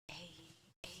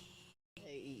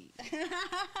Hey.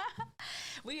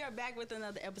 We are back with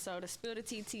another episode of Spill the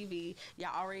Tea TV.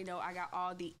 Y'all already know I got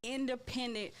all the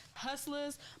independent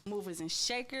hustlers, movers, and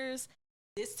shakers.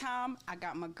 This time I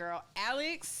got my girl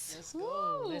Alex. Let's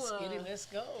go. Let's get it. Let's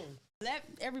go. Let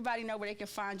everybody know where they can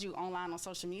find you online on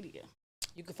social media.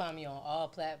 You can find me on all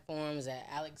platforms at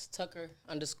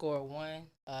AlexTucker_1.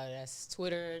 That's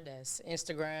Twitter, that's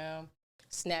Instagram,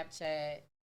 Snapchat,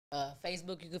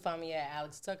 Facebook. You can find me at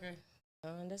Alex Tucker.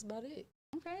 That's about it.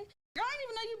 Okay. Girl, I didn't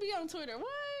even know you be on Twitter.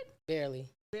 What? Barely.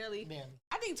 Really? Barely.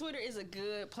 I think Twitter is a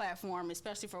good platform,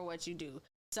 especially for what you do.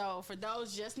 So for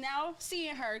those just now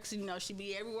seeing her, because you know she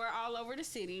be everywhere all over the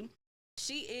city,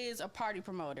 she is a party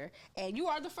promoter, and you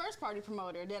are the first party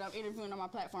promoter that I'm interviewing on my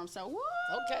platform. So woo!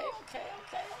 Okay.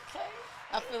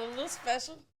 I feel a little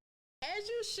special.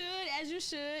 As you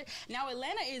should. Now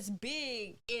Atlanta is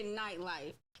big in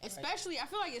nightlife, especially. I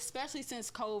feel like especially since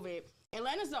COVID.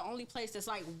 Atlanta's the only place that's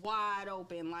like wide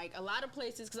open. Like a lot of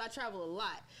places, because I travel a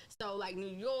lot. So like New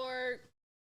York,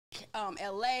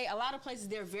 LA, a lot of places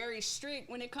they're very strict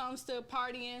when it comes to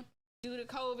partying due to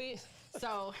COVID.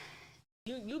 So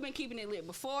you've been keeping it lit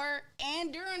before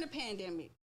and during the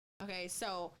pandemic. Okay,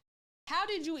 so how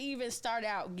did you even start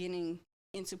out getting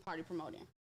into party promoting?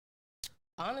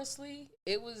 Honestly,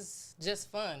 it was just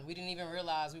fun. We didn't even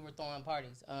realize we were throwing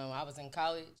parties. I was in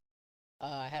college.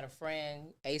 I had a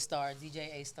friend, A-Star,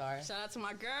 DJ A-Star. Shout out to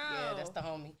my girl. Yeah, that's the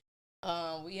homie.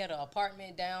 We had an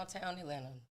apartment downtown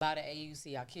Atlanta by the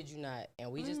AUC, I kid you not.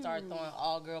 And we just started throwing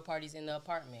all-girl parties in the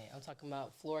apartment. I'm talking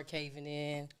about floor caving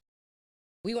in.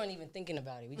 We weren't even thinking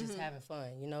about it. We just having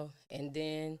fun, you know? And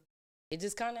then it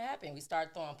just kind of happened. We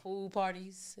started throwing pool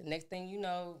parties. Next thing you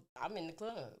know, I'm in the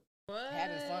club. What?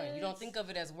 Having fun. You don't think of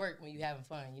it as work when you're having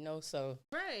fun, you know? So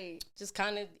Right. just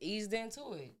kind of eased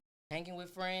into it. Hanging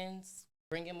with friends,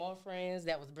 bringing more friends.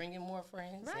 That was bringing more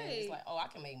friends. Right. And it's like, oh, I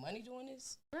can make money doing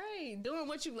this. Right. Doing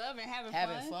what you love and having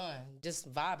Fun.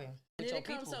 Just vibing with And your it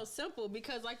comes people. so simple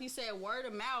because, like you said, word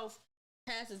of mouth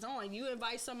passes on. You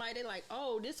invite somebody, they're like,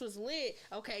 oh, this was lit.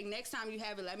 Okay, next time you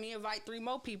have it, let me invite 3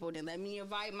 more people. Then let me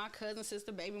invite my cousin,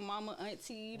 sister, baby mama,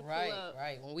 auntie to pull up.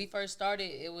 Right. When we first started,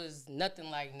 it was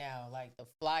nothing like now. Like the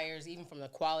flyers, even from the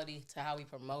quality to how we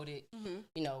promote it.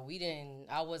 You know,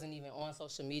 I wasn't even on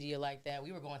social media like that.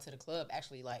 We were going to the club,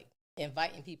 actually, like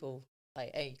inviting people.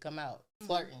 Like, hey, come out.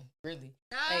 Flirting, really.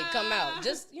 Hey, come out.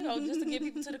 Just, you know, just to get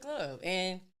people to the club.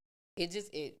 And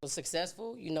it was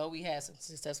successful. You know, we had some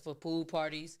successful pool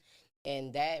parties,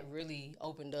 and that really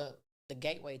opened up the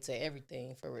gateway to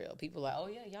everything for real. People like, oh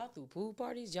yeah, y'all threw pool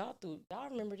parties, y'all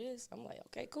remember this? I'm like,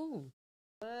 okay, cool.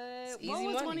 But what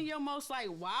was one of your most like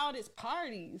wildest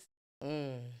parties?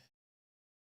 Oh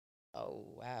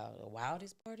wow, the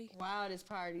wildest party? Wildest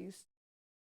parties.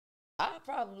 I'd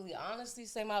probably honestly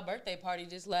say my birthday party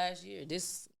just last year.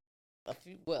 A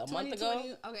month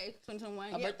ago. Okay,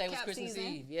 2021. My birthday was Christmas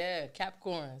Eve. Yeah,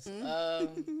 Capricorns.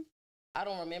 I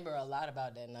don't remember a lot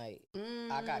about that night.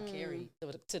 I got carried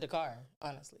to the car,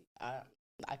 honestly. I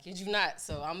kid you not.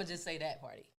 So I'm going to just say that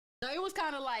party. So it was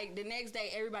kind of like the next day,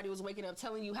 everybody was waking up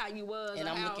telling you how you was. And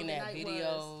I'm looking at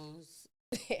videos, was.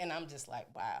 And I'm just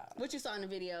like, wow. What you saw in the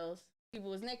videos?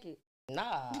 People was naked.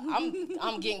 Nah,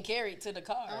 I'm getting carried to the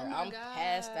car. I'm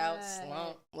passed out,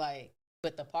 slumped, like.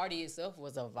 But the party itself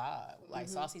was a vibe. Like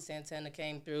Saucy Santana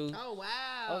came through. Oh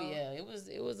wow. Oh yeah, it was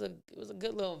a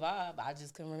good little vibe. I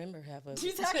just couldn't remember half of it.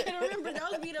 You I can't remember.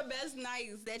 Those be the best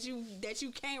nights that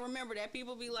you can't remember. That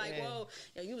people be like, whoa,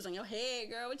 yo, you was on your head,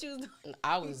 girl. What you was doing?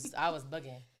 I was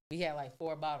bugging. We had like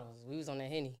 4 bottles. We was on that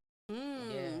Henny.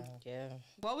 Yeah.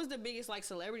 What was the biggest like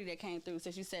celebrity that came through?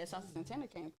 Since you said Saucy Santana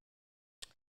came.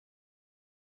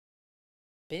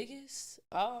 Biggest?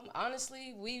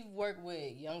 Honestly, we've worked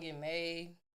with Young and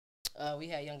May. We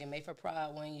had Young and May for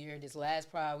Pride one year. This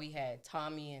last Pride, we had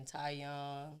Tommy and Ty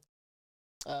Young.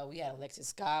 We had Alexis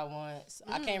Sky once.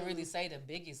 I can't really say the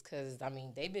biggest because, I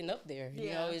mean, they've been up there. You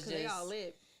know, it's just, they all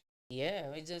lit.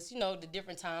 Yeah, it's just, you know, the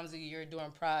different times of the year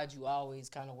during Pride, you always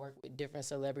kind of work with different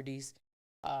celebrities.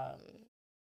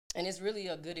 And it's really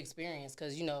a good experience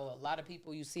because, you know, a lot of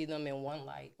people, you see them in one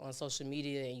light on social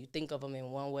media and you think of them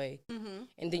in one way.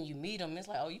 And then you meet them, it's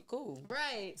like, oh, you cool.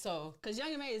 Right. So, because Young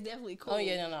and May is definitely cool. Oh,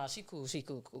 yeah, no, she cool.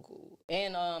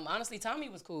 And honestly, Tommy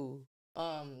was cool.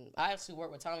 I actually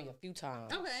worked with Tommy a few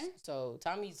times. Okay. So,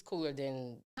 Tommy's cooler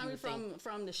than Tommy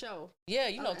from the show. Yeah,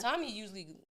 you know, Tommy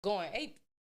usually going ape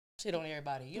shit on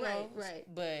everybody, you know? Right.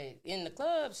 But in the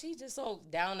club, she just so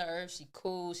down to earth. She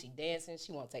cool. She dancing.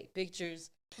 She want to take pictures.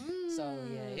 So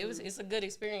yeah, it's a good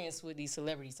experience with these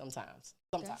celebrities sometimes.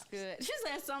 That's good. She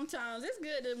said sometimes it's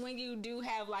good that when you do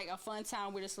have like a fun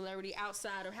time with a celebrity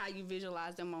outside of how you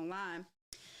visualize them online.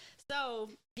 So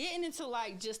getting into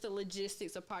like just the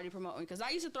logistics of party promoting, because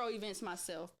I used to throw events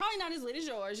myself. Probably not as lit as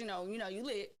yours, you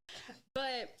lit.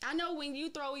 But I know when you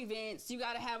throw events, you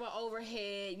gotta have an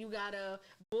overhead. You gotta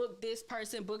book this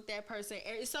person, book that person.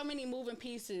 There's so many moving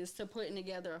pieces to putting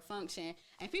together a function.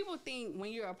 And people think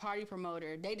when you're a party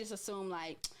promoter, they just assume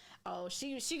like, oh,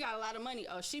 she got a lot of money.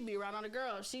 Oh, she be around on the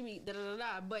girl. She be da da da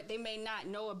da. But they may not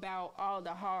know about all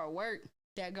the hard work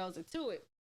that goes into it.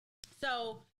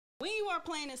 So when you are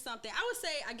planning something, I would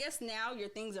say, I guess now your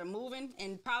things are moving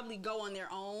and probably go on their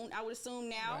own, I would assume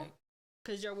now,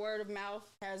 because your word of mouth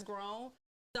has grown.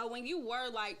 So when you were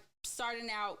like starting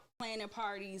out planning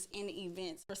parties and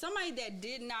events, for somebody that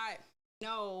did not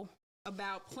know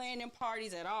about planning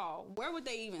parties at all, where would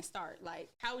they even start? Like,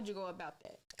 how would you go about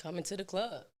that? Coming to the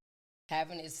club.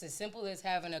 It's as simple as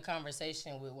having a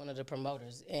conversation with one of the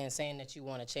promoters and saying that you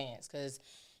want a chance, because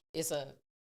it's a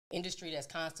industry that's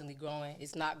constantly growing.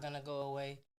 It's not gonna go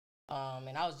away.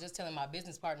 And I was just telling my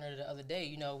business partner the other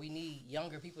day, we need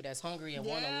younger people that's hungry and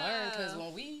want to learn, because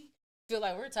when we feel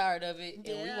like we're tired of it and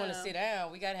we want to sit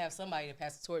down, we got to have somebody to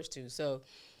pass the torch to. So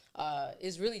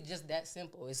it's really just that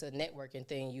simple. It's a networking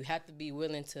thing. You have to be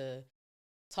willing to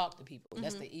talk to people.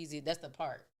 That's the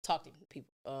part. Talk to people.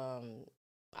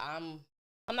 I'm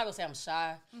not gonna say I'm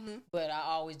shy, but I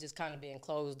always just kind of been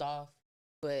closed off.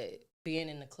 But being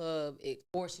in the club, it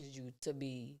forces you to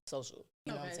be social.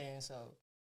 You know what I'm saying? So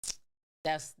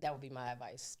that would be my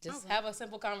advice. Just have a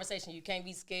simple conversation. You can't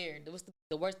be scared.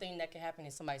 The worst thing that can happen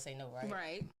is somebody say no, right?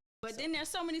 Right. But then there's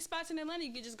so many spots in Atlanta,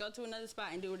 you can just go to another spot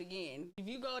and do it again. If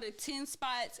you go to 10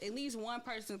 spots, at least one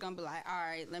person's going to be like, all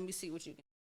right, let me see what you can.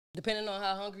 Depending on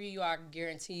how hungry you are, I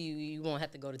guarantee you won't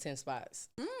have to go to 10 spots.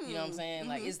 You know what I'm saying?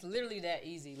 Like, it's literally that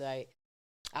easy. Like,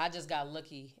 I just got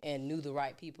lucky and knew the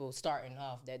right people starting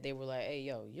off, that they were like, hey,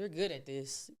 yo, you're good at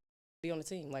this. Be on the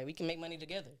team. Like, we can make money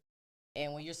together.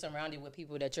 And when you're surrounded with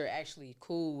people that you're actually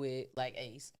cool with, like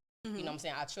Ace, you know what I'm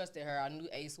saying? I trusted her. I knew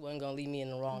Ace wasn't going to lead me in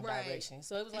the wrong direction.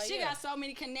 So it was she got so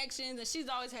many connections, and she's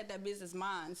always had that business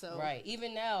mind. So right.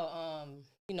 Even now,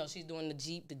 she's doing the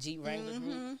Jeep Wrangler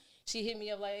group. She hit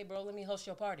me up like, hey, bro, let me host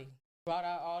your party. Brought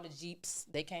out all the Jeeps.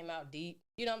 They came out deep.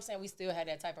 You know what I'm saying? We still had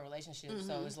that type of relationship.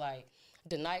 So it's like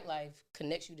the nightlife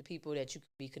connects you to people that you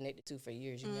could be connected to for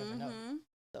years. You never know.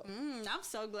 So. I'm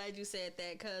so glad you said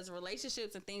that, because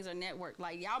relationships and things are networked.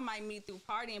 Like, y'all might meet through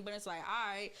partying, but it's like, all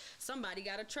right, somebody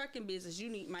got a trucking business.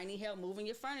 You might need help moving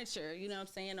your furniture. You know what I'm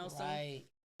saying? On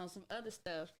some other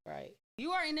stuff. Right.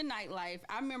 You are in the nightlife.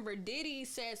 I remember Diddy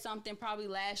said something probably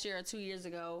last year or 2 years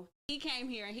ago. He came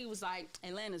here and he was like,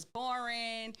 Atlanta's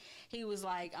boring. He was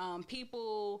like,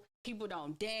 people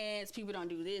don't dance. People don't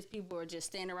do this. People are just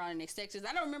standing around in their sections.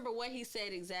 I don't remember what he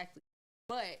said exactly,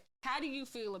 but how do you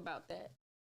feel about that?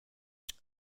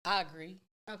 I agree.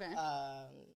 Okay. I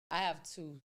have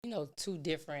two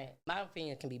different. My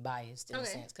opinion can be biased in a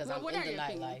sense, because I'm in the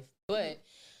nightlife. But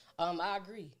I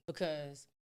agree, because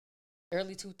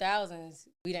early 2000s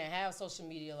we didn't have social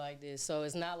media like this, so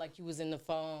it's not like you was in the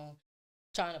phone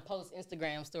trying to post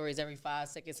Instagram stories every 5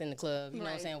 seconds in the club. You know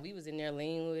what I'm saying? We was in there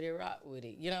lean with it, rock with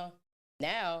it.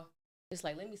 Now it's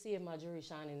like, let me see if my jewelry's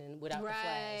shining and without the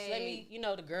flash. Let me,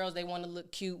 the girls, they want to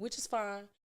look cute, which is fine.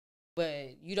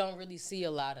 But you don't really see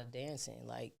a lot of dancing.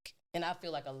 And I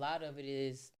feel like a lot of it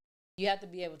is, you have to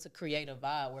be able to create a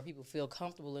vibe where people feel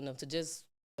comfortable enough to just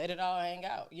let it all hang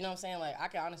out. You know what I'm saying? Like, I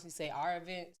can honestly say our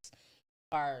events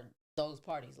are those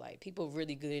parties. Like, people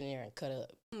really good in there and cut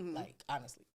up. Like,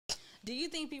 honestly. Do you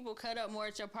think people cut up more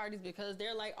at your parties because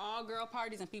they're like all girl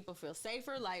parties and people feel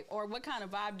safer? Like, or what kind of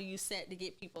vibe do you set to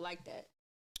get people like that?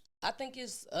 I think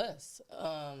it's us.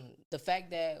 The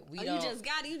fact that we don't.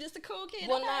 You just a cool kid.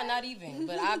 Well, not even.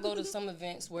 But I go to some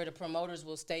events where the promoters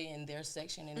will stay in their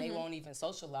section and they won't even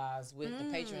socialize with the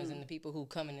patrons and the people who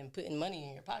come in and putting money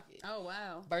in your pocket. Oh,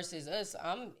 wow. Versus us,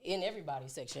 I'm in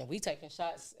everybody's section. We taking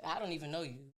shots. I don't even know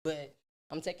you, but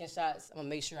I'm taking shots. I'm going to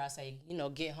make sure I say,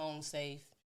 get home safe.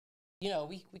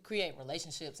 We create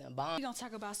relationships and bonds. We're going to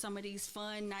talk about some of these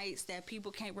fun nights that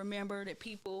people can't remember, that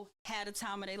people had a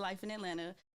time of their life in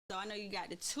Atlanta. So I know you got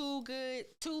the Too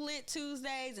Lit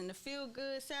Tuesdays and the Feel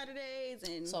Good Saturdays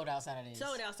and Sold Out Saturdays.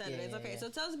 Yeah, okay, so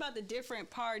tell us about the different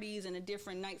parties and the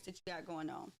different nights that you got going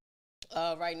on.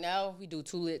 Right now we do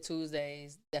Too Lit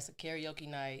Tuesdays. That's a karaoke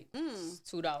night.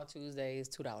 $2 Tuesdays,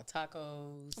 $2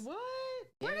 tacos. What?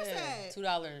 Where is that?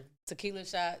 $2 tequila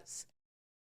shots.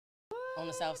 What? On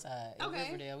the south side in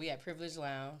Riverdale. We at Privilege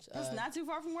Lounge. That's not too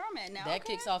far from where I'm at now. That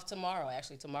kicks off tomorrow.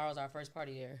 Actually, tomorrow's our first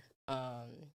party there.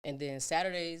 And then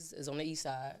Saturdays is on the east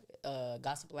side,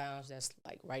 Gossip Lounge. That's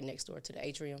like right next door to the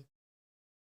atrium.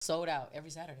 Sold out every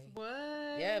Saturday. What?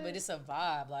 Yeah, but it's a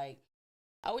vibe. Like,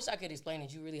 I wish I could explain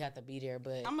it. You really have to be there,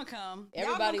 but I'm gonna come.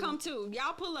 Everybody Y'all gonna come too.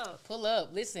 Y'all pull up. Pull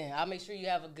up. Listen, I'll make sure you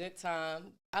have a good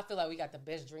time. I feel like we got the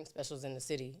best drink specials in the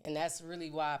city, and that's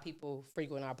really why people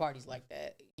frequent our parties like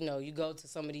that. You know, you go to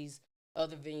some of these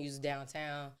other venues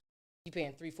downtown, you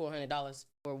paying $300-$400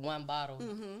 for one bottle.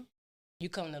 Mm-hmm. You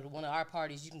come to one of our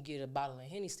parties, you can get a bottle of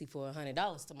Hennessy for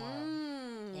 $100 tomorrow.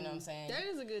 You know what I'm saying? That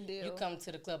is a good deal. You come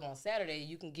to the club on Saturday,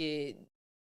 you can get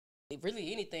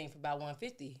really anything for about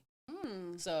 $150.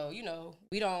 So, you know,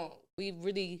 we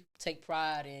really take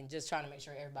pride in just trying to make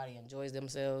sure everybody enjoys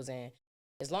themselves. And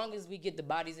as long as we get the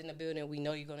bodies in the building, we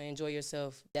know you're going to enjoy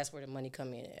yourself. That's where the money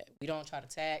come in at. We don't try to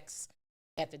tax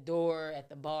at the door, at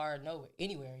the bar, nowhere,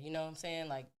 anywhere. You know what I'm saying?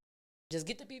 Like, just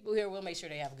get the people here. We'll make sure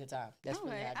they have a good time. That's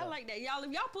really how I I like that. Y'all,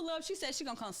 if y'all pull up, she said she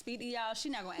going to come speak to y'all. She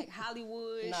not going to act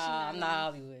Hollywood. Nah, I'm not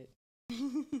Hollywood.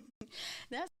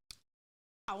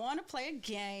 I want to play a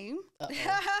game.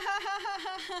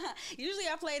 Usually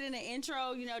I play it in the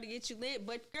intro, you know, to get you lit.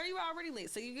 But girl, you already lit,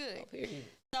 so you good. Period.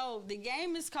 So the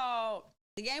game is called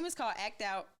Act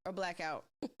Out or Blackout.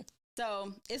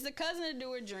 So it's a cousin to do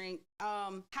or drink.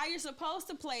 How you're supposed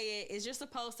to play it is you're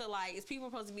supposed to it's people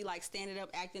supposed to be like standing up,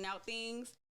 acting out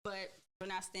things. But we're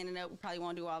not standing up. We probably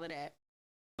won't do all of that.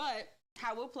 But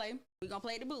how we'll play, we're gonna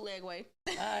play it the bootleg way.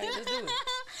 All right, let's do it.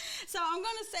 So I'm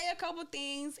gonna say a couple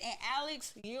things, and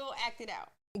Alex, you'll act it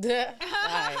out. All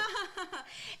right.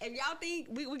 If y'all think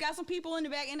we got some people in the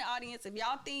back in the audience, if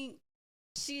y'all think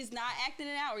she's not acting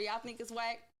it out or y'all think it's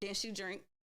whack, then she drink.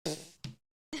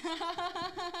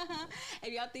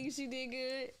 If y'all think she did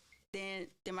good, then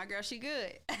my girl, she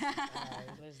good. All right,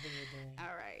 let's do it then.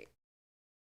 All right.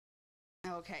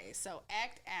 Okay, so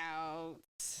act out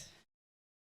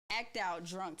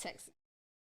drunk texting.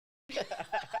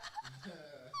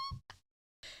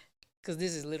 Because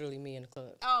this is literally me in the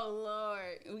club. Oh,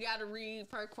 Lord. We got to read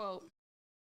per quote.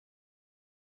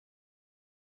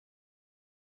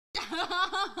 The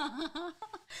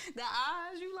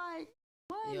eyes, you like,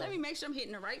 what? Yo. Let me make sure I'm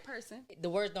hitting the right person. The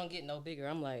words don't get no bigger.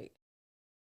 I'm like,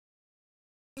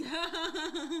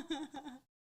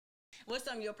 What's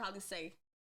something you'll probably say?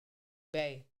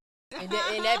 bae. And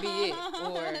that be it.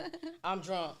 Or I'm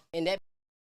drunk. And that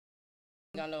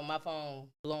I know my phone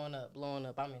blowing up.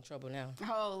 I'm in trouble now.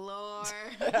 Oh, Lord.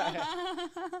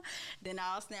 Then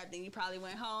I'll snap. Then you probably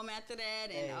went home after that.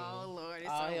 And Hey, oh, Lord. It's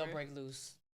all over. hell break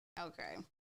loose. Okay.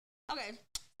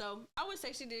 So I would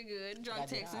say she did good. Drunk I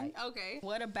did texting. alright. Okay.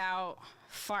 What about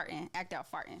farting? Act out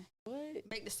farting. What?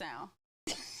 Make the sound.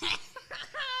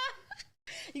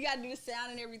 You got to do the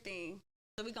sound and everything.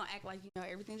 So we going to act like,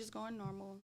 everything just going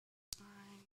normal. All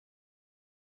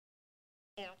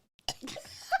right.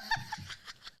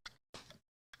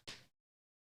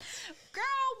 Girl,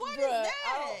 what is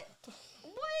that?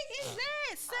 What is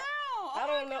that sound? I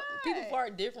don't know. God. People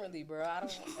fart differently, bro. I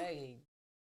don't. Hey,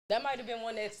 that might have been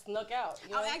one that snuck out.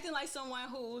 You know? I'm acting like someone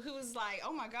who was like,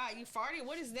 oh my God, you farted?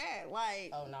 What is that?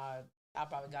 Like, Oh, nah. I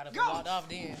probably got up Go. and walked off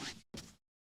then.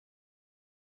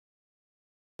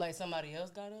 Like somebody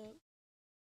else got up?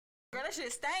 girl, that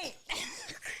shit stank.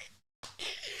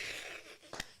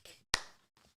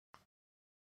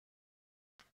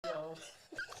 Yo.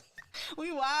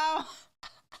 We wow.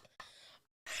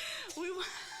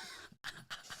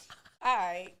 All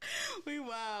right. We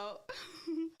wow.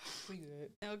 We good.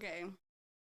 Okay.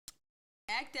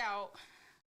 Act out.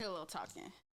 Pillow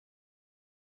talking.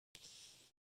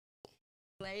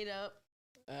 Laid up.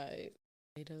 All right.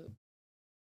 Wait up.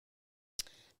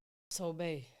 So,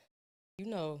 babe, I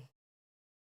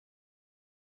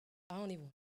don't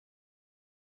even.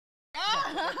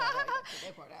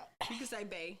 That part out. You can say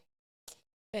bae.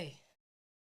 Hey,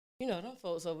 them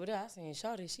folks over there, I seen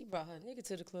Shawty, she brought her nigga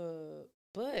to the club,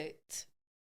 but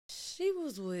she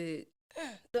was with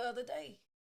the other day.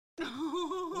 We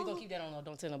gonna keep that on, though.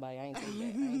 Don't tell nobody. I ain't tell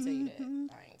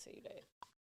you that.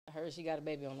 I heard she got a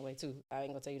baby on the way, too. I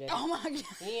ain't gonna tell you that. Oh, my God.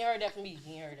 He ain't heard that from me.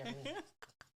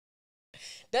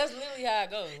 That's literally how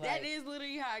it goes. That is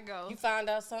literally how it goes. You find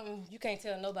out something, you can't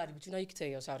tell nobody, but you can tell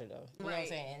your Shawty, though. You know what I'm Right.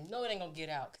 saying? And no, it ain't gonna get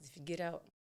out, because if you get out,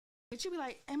 But you be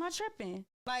like, am I tripping?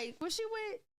 Like, was she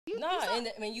with you? nah, and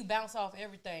when you bounce off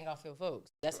everything off your folks.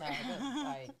 That's how it goes.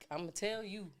 Like, I'm gonna tell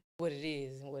you what it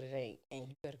is and what it ain't, and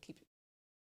you better keep it.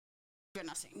 Better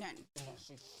not say nothing. Better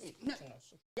not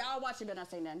say. Y'all watch it, better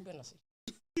not say nothing. Better not say.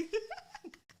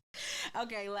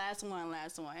 Okay, last one.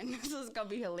 This is gonna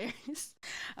be hilarious.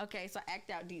 Okay, so act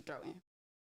out deep throating.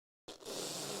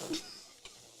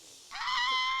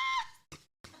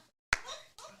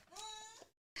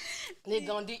 Nigga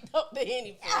gonna deep up the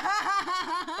henny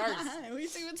first. We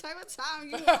see what type of time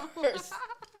you First.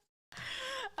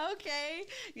 Okay,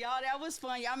 y'all, that was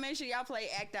fun. Y'all make sure y'all play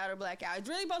Act Out or Blackout. It's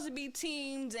really supposed to be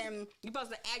teams, and you're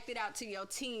supposed to act it out to your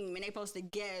team, and they supposed to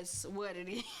guess what it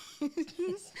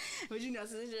is. But you know,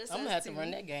 so it's just I'm gonna us have to two.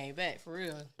 run that game back for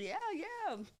real. Yeah,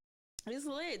 yeah. It's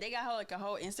lit. They got like a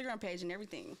whole Instagram page and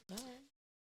everything. All right.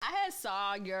 I had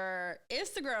saw your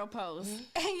Instagram post,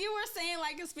 and you were saying,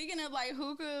 like, speaking of like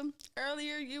hookah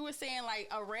earlier, you were saying like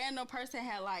a random person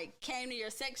had like came to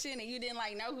your section and you didn't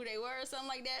like know who they were or something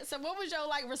like that. So what was your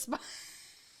like response?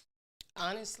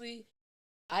 Honestly,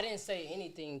 I didn't say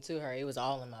anything to her. It was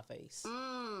all in my face.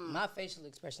 My facial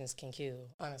expressions can kill,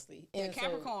 honestly. And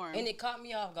Capricorn. And it caught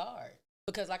me off guard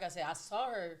because, like I said, I saw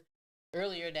her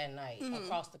earlier that night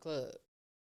across the club.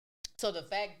 So the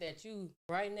fact that you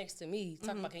right next to me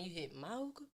talking about, can you hit my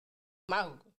hookah? My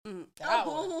hookah. That I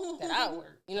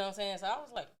work. You know what I'm saying? So I was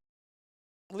like,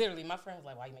 literally, my friend was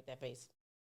like, why you make that face?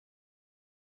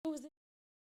 Who was it?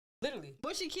 Literally.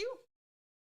 Was she cute?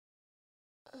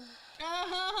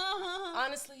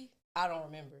 Honestly, I don't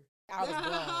remember. I was blown.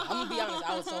 I'm going to be honest.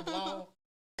 I was so blown.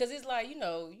 Because it's like, you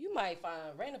know, you might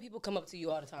find random people come up to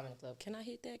you all the time in the club. Can I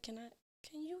hit that? Can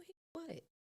you hit what?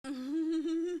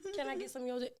 Can I get some of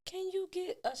yours? Can you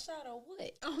get a shot of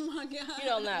what? Oh my God. You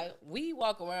know, now we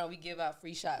walk around, we give out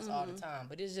free shots all the time,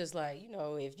 but it's just like, you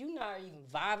know, if you're not even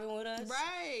vibing with us,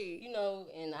 right? You know,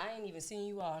 and I ain't even seen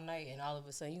you all night, and all of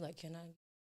a sudden you like, can I?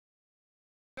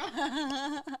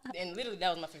 And literally that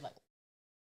was my face, like,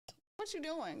 what you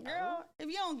doing, girl? If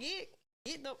you don't get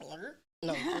the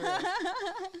no.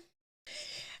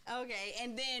 Okay,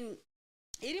 and then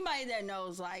anybody that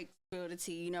knows like Spill the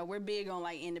Tea, you know, we're big on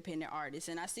like independent artists,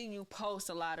 and I see you post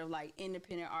a lot of like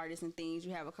independent artists and things.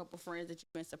 You have a couple friends that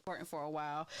you've been supporting for a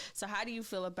while. So how do you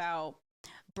feel about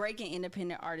breaking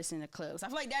independent artists in the clubs? I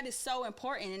feel like that is so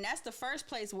important, and that's the first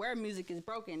place where music is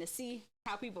broken, to see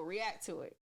how people react to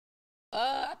it.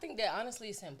 I think that honestly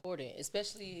it's important,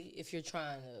 especially if you're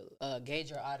trying to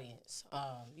gauge your audience.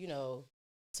 You know,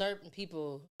 certain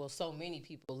people, well, so many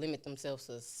people limit themselves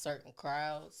to certain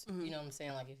crowds. You know what I'm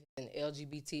saying? Like if it's an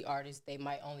LGBT artist, they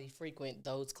might only frequent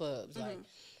those clubs. Like,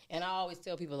 and I always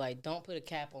tell people, like, don't put a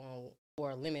cap on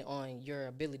or a limit on your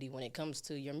ability when it comes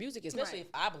to your music, especially if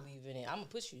I believe in it. I'm gonna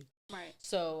push you. Right.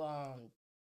 So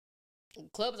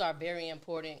clubs are very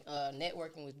important.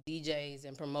 Networking with DJs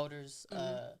and promoters.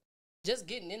 Just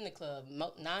getting in the club.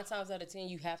 9 times out of 10,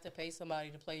 you have to pay somebody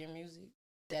to play your music.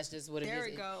 That's just what it is. There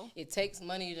we go. It takes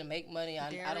money to make money.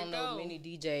 I don't know many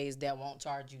DJs that won't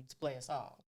charge you to play a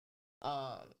song.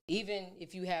 Even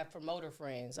if you have promoter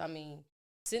friends, I mean,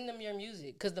 send them your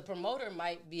music, because the promoter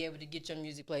might be able to get your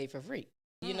music played for free,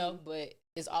 you know, but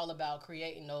it's all about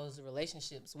creating those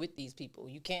relationships with these people.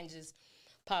 You can't just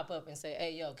pop up and say,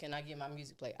 hey, yo, can I get my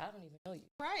music played? I don't even know you.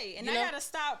 Right. And I got to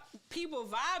stop people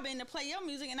vibing to play your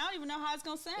music, and I don't even know how it's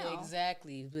going to sound.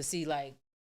 Exactly. But see, like,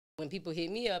 when people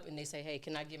hit me up and they say, hey,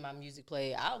 can I get my music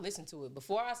played? I'll listen to it.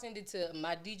 Before I send it to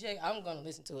my DJ, I'm going to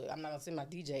listen to it. I'm not going to send my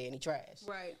DJ any trash.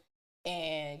 Right.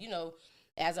 And, you know,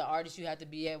 as an artist, you have to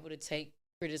be able to take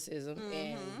criticism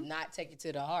and not take it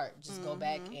to the heart. Just go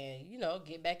back and, you know,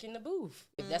 get back in the booth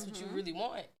if that's what you really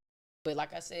want. But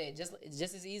like I said, just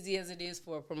as easy as it is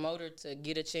for a promoter to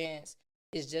get a chance,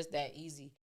 it's just that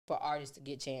easy for artists to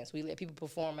get a chance. We let people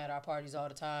perform at our parties all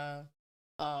the time.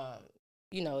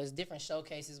 You know, it's different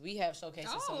showcases. We have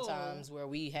showcases sometimes where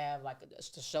we have like a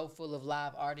show full of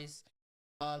live artists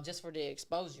just for the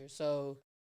exposure. So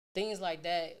things like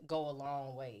that go a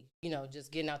long way. You know,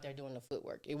 just getting out there doing the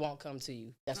footwork. It won't come to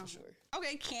you, that's for sure.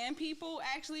 Okay,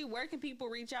 where can people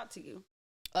reach out to you?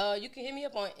 You can hit me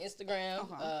up on Instagram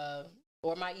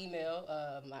or my email.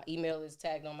 My email is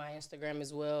tagged on my Instagram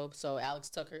as well. So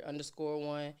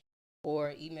AlexTucker_1,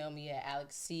 or email me at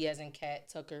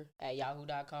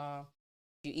alexc@yahoo.com.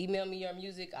 If you email me your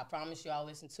music, I promise you I'll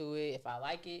listen to it. If I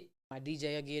like it, my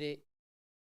DJ will get it.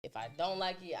 If I don't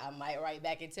like it, I might write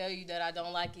back and tell you that I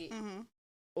don't like it,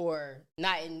 or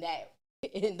not in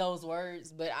those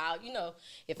words. But I'll, you know,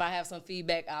 if I have some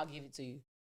feedback, I'll give it to you.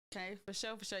 Okay, for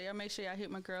sure. Y'all make sure y'all hit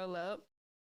my girl up.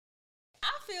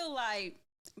 I feel like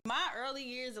my early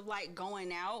years of like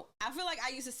going out, I feel like I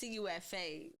used to see you at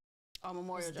Fade on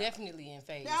Memorial Drive. Definitely in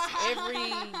Fade.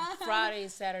 Every Friday,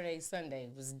 Saturday, Sunday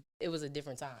it was a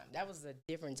different time. That was a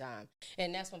different time,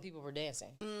 and that's when people were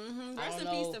dancing. Rest in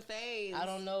peace to Fade. I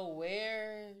don't know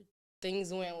where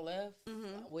things went left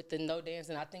with the no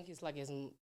dancing. I think it's like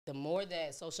the more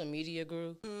that social media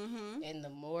grew, and the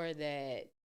more that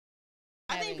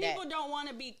I think people don't want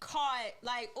to be caught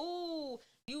like, ooh,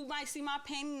 you might see my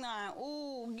painting line.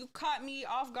 Ooh, you caught me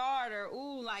off guard. Or,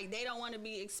 ooh, like, they don't want to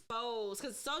be exposed.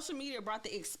 Because social media brought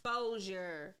the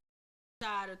exposure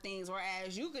side of things,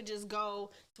 whereas you could just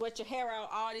go sweat your hair out,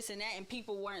 all this and that, and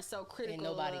people weren't so critical.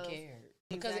 And nobody cared.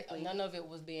 Because none of it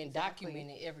was being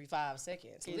documented every 5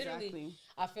 seconds. Literally,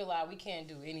 I feel like we can't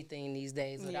do anything these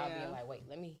days without being like, wait,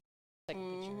 let me take a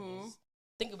picture of this.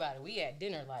 Think about it. We at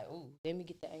dinner like, ooh, let me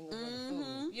get the angle of the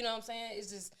food. You know what I'm saying? It's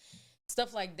just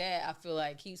stuff like that, I feel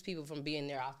like, keeps people from being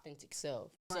their authentic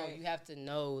self. So you have to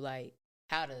know, like,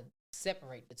 how to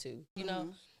separate the two, you know?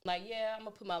 Like, yeah, I'm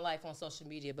going to put my life on social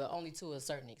media, but only to a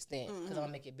certain extent, because I'm going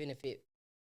to make it benefit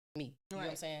me. You know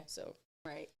what I'm saying? So.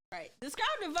 Right. Describe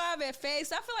the vibe at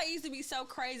FACE. I feel like it used to be so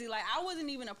crazy. Like, I wasn't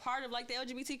even a part of, like, the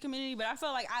LGBT community, but I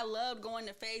felt like I loved going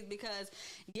to FACE because,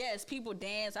 yes, people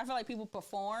danced. I feel like people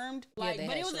performed. Like,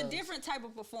 but it was a different type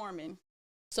of performing.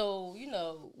 So, you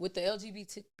know, with the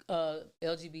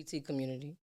LGBT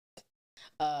community,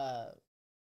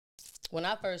 when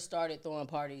I first started throwing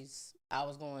parties, I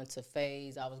was going to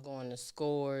FACE, I was going to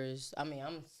Scores. I mean,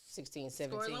 I'm 16,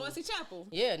 17. Scores, Wesley Chapel.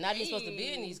 Yeah, not even supposed to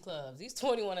be in these clubs. These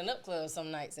 21 and up clubs some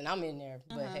nights, and I'm in there.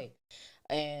 But hey,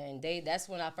 and that's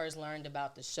when I first learned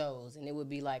about the shows, and it would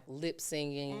be like lip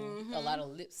singing, a lot of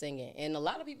lip singing, and a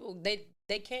lot of people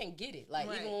they can't get it. Like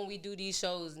even when we do these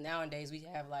shows nowadays, we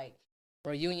have like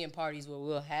reunion parties where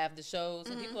we'll have the shows,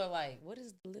 and people are like, "What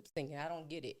is the lip singing? I don't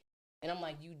get it." And I'm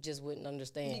like, you just wouldn't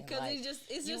understand. Because like, it's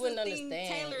just a thing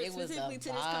tailored specifically to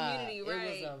this community,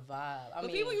 right? It was a vibe. I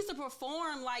mean, people used to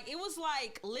perform, like, it was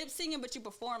like lip singing, but you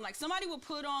perform. Like, somebody would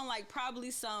put on, like, probably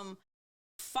some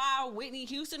foul Whitney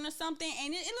Houston or something,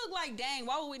 and it looked like, dang,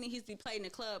 why would Whitney Houston play in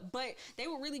the club? But they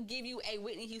would really give you a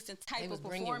Whitney Houston type of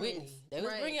performance. They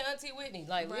was bringing Auntie Whitney.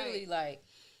 Like, literally, like,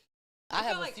 I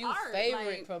have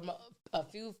a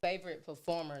few favorite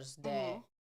performers that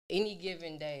any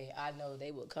given day, I know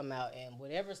they would come out, and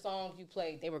whatever song you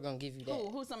played, they were going to give you that.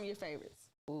 Who's some of your favorites?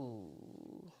 Ooh.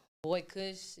 Boy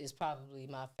Kush is probably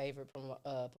my favorite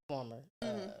performer.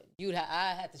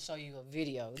 I had to show you a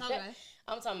video. Okay.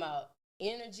 I'm talking about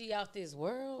energy out this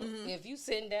world. If you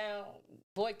sitting down,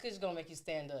 Boy Kush going to make you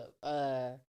stand up.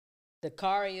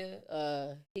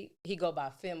 Dakaria, he go by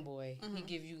Femboy. He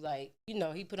give you, like, you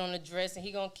know, he put on a dress, and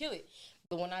he going to kill it.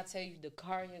 But when I tell you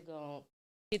Dakaria going to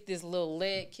hit this little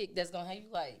leg kick that's gonna have you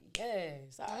like,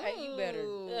 yes, all right, you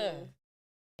better.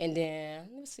 And then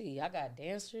let's see, I got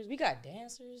dancers. We got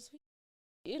dancers.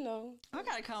 You know, I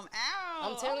gotta come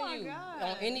out. I'm telling you,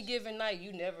 on any given night,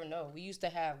 you never know. We used to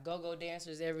have go-go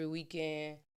dancers every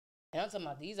weekend, and I'm talking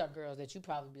about these are girls that you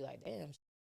probably be like, damn,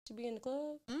 she be in the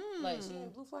club, like she in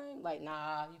Blue Flame, like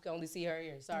nah, you can only see her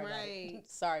here. Sorry about it.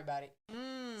 Sorry about it.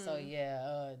 So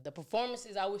yeah, the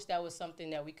performances, I wish that was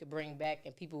something that we could bring back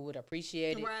and people would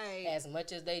appreciate it as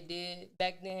much as they did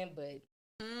back then. But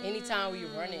anytime we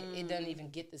run it, it doesn't even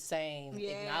get the same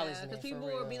acknowledgement. Because people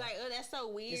would be like, "Oh, that's so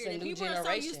weird." It's a and new people generation.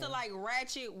 are so used to like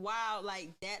ratchet, wild, like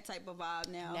that type of vibe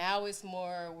now. Now it's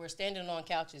more we're standing on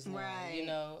couches now. You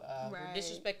know, we're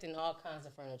disrespecting all kinds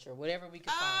of furniture, whatever we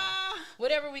could find.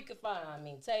 Whatever we could find. I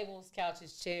mean, tables,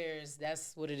 couches, chairs.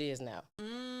 That's what it is now.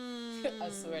 I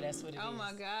swear that's what it is. Oh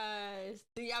my gosh!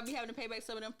 Do y'all be having to pay back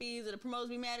some of them fees, or the promoters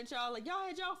be mad at y'all? Like, y'all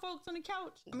had y'all folks on the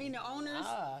couch. I mean, the owners.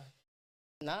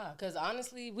 Nah, because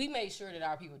honestly, we made sure that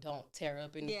our people don't tear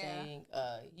up anything.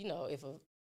 You know, if a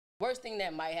worst thing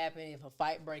that might happen, if a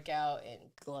fight break out and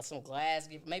some glass,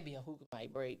 maybe a hookah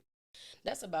might break.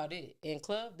 That's about it. In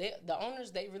club, the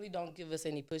owners, they really don't give us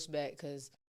any pushback because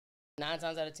 9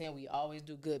 times out of 10, we always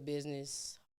do good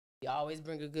business. We always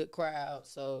bring a good crowd.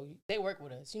 So they work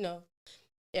with us, you know.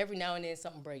 Every now and then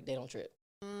something break, they don't trip.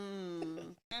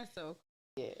 That's so cool.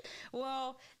 Yeah.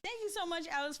 Well, thank you so much,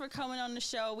 Alice, for coming on the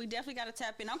show. We definitely got to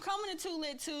tap in. I'm coming to Too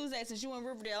Lit Tuesday since you in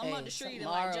Riverdale. I'm on the street in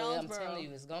like Jonesboro. I'm telling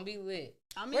you, it's gonna be lit.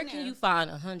 Where can you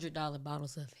find $100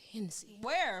 bottles of Hennessy?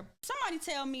 Where? Somebody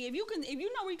tell me if you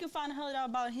know where you can find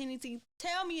 $100 bottle of Hennessy.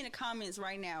 Tell me in the comments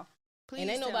right now. Please.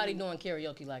 And ain't nobody doing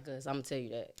karaoke like us. I'm gonna tell you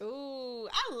that. Ooh,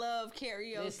 I love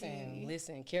karaoke.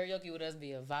 Listen, karaoke with us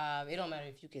be a vibe. It don't matter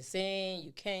if you can sing,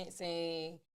 you can't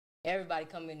sing. Everybody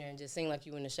come in there and just sing like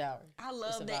you in the shower. I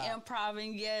love the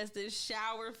improving, the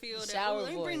shower feel.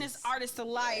 Let me bring this artist to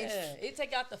life. Yeah, it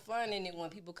take out the fun in it when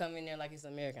people come in there like it's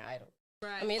American Idol.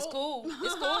 Right. I mean, it's cool.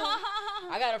 It's cool.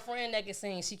 I got a friend that can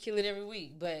sing. She kill it every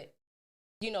week. But,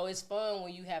 you know, it's fun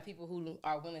when you have people who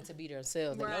are willing to be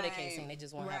themselves. They know they can't sing. They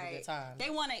just want to have a good time. They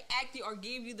want to act or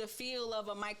give you the feel of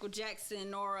a Michael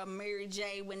Jackson or a Mary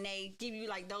J. when they give you,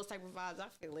 like, those type of vibes. I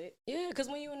feel it. Yeah, because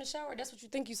when you're in the shower, that's what you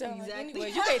think you sound like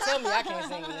anyway. You can't tell me I can't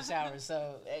sing in the shower.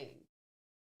 So, hey.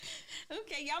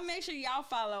 Okay, y'all make sure y'all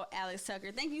follow Alex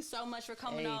Tucker. Thank you so much for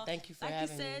coming on. Thank you for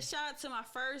having me. Like you said, shout out to my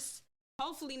first,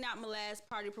 hopefully not my last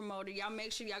party promoter. Y'all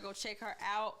make sure y'all go check her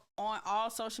out on all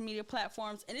social media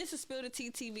platforms. And this is Spill the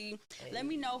Tea TV. Hey. Let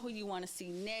me know who you want to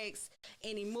see next.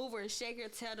 Any mover or shaker,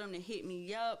 tell them to hit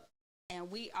me up. And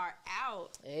we are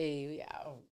out. Hey, we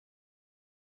out.